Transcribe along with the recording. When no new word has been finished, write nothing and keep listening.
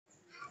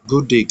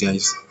Good day,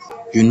 guys.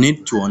 You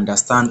need to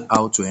understand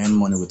how to earn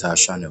money with our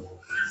channel.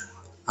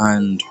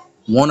 And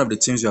one of the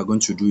things you are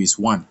going to do is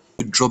one,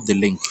 you drop the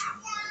link.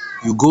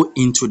 You go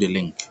into the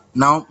link.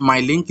 Now,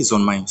 my link is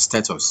on my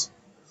status.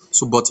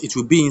 So, but it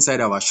will be inside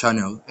our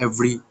channel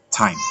every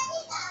time.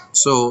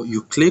 So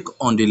you click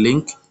on the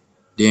link,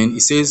 then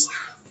it says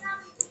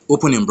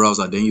open in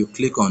browser, then you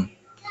click on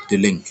the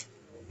link.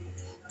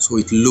 So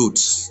it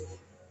loads.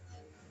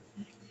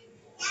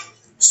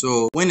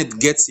 So when it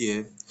gets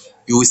here,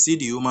 you will see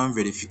the human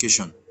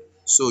verification.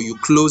 So you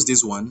close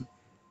this one,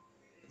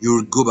 you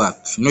will go back.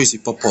 You see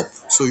pop up.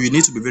 So you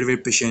need to be very, very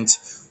patient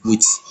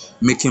with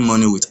making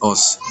money with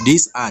us.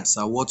 These ads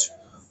are what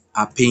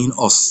are paying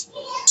us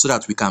so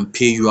that we can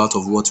pay you out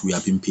of what we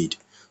have been paid.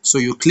 So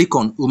you click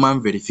on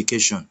human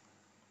verification.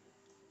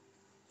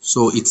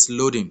 So it's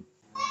loading.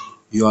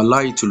 You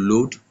allow it to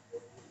load.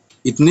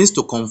 It needs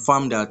to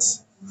confirm that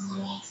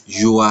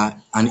you are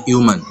an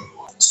human.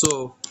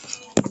 So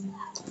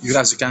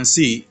as you can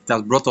see, it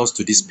has brought us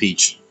to this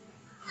page.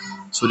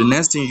 So the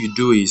next thing you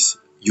do is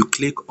you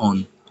click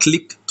on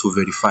click to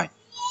verify.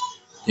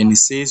 Then it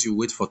says you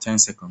wait for 10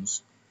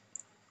 seconds.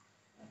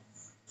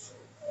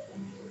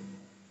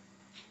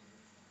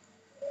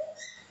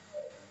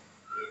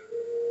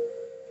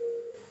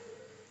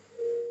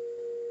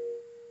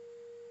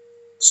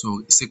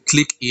 So it says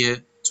click here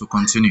to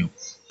continue.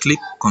 Click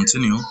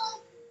continue.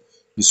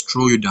 You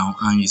scroll you down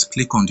and you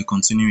click on the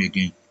continue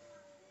again.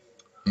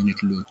 Then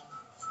it load.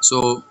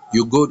 So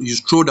you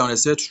scroll down. I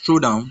said scroll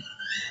down.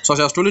 So as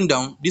you're scrolling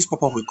down, this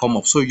pop-up will come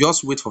up. So you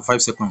just wait for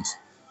 5 seconds.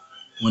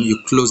 When you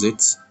close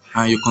it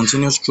and you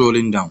continue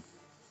scrolling down,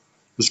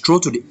 you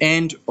scroll to the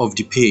end of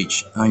the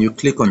page and you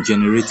click on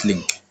generate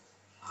link.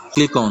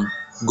 Click on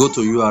go to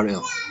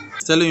URL.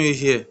 It's telling you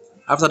here.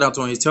 After that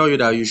one, it tells you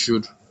that you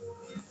should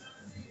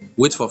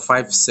wait for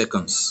 5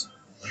 seconds.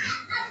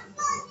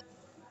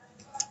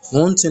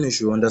 One thing you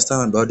should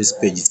understand about this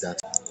page is that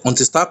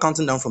until you start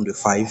counting down from the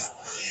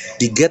 5,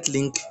 the get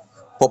link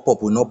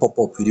pop-up will not pop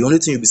up. The only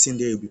thing you'll be seeing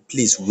there will be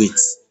please wait.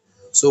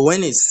 So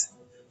when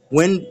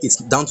it's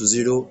down to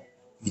 0,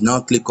 you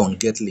now click on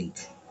get link.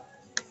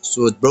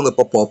 So it brought a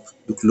pop-up,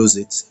 you close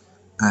it,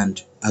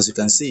 and as you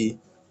can see,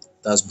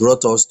 it has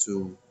brought us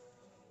to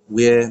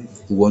where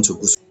we want to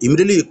go. So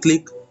immediately you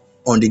click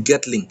on the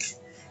get link,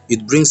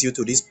 it brings you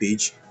to this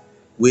page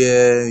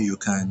where you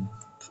can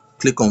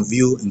click on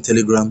view in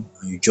Telegram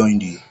and you join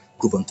the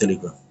group on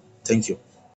Telegram. Thank you.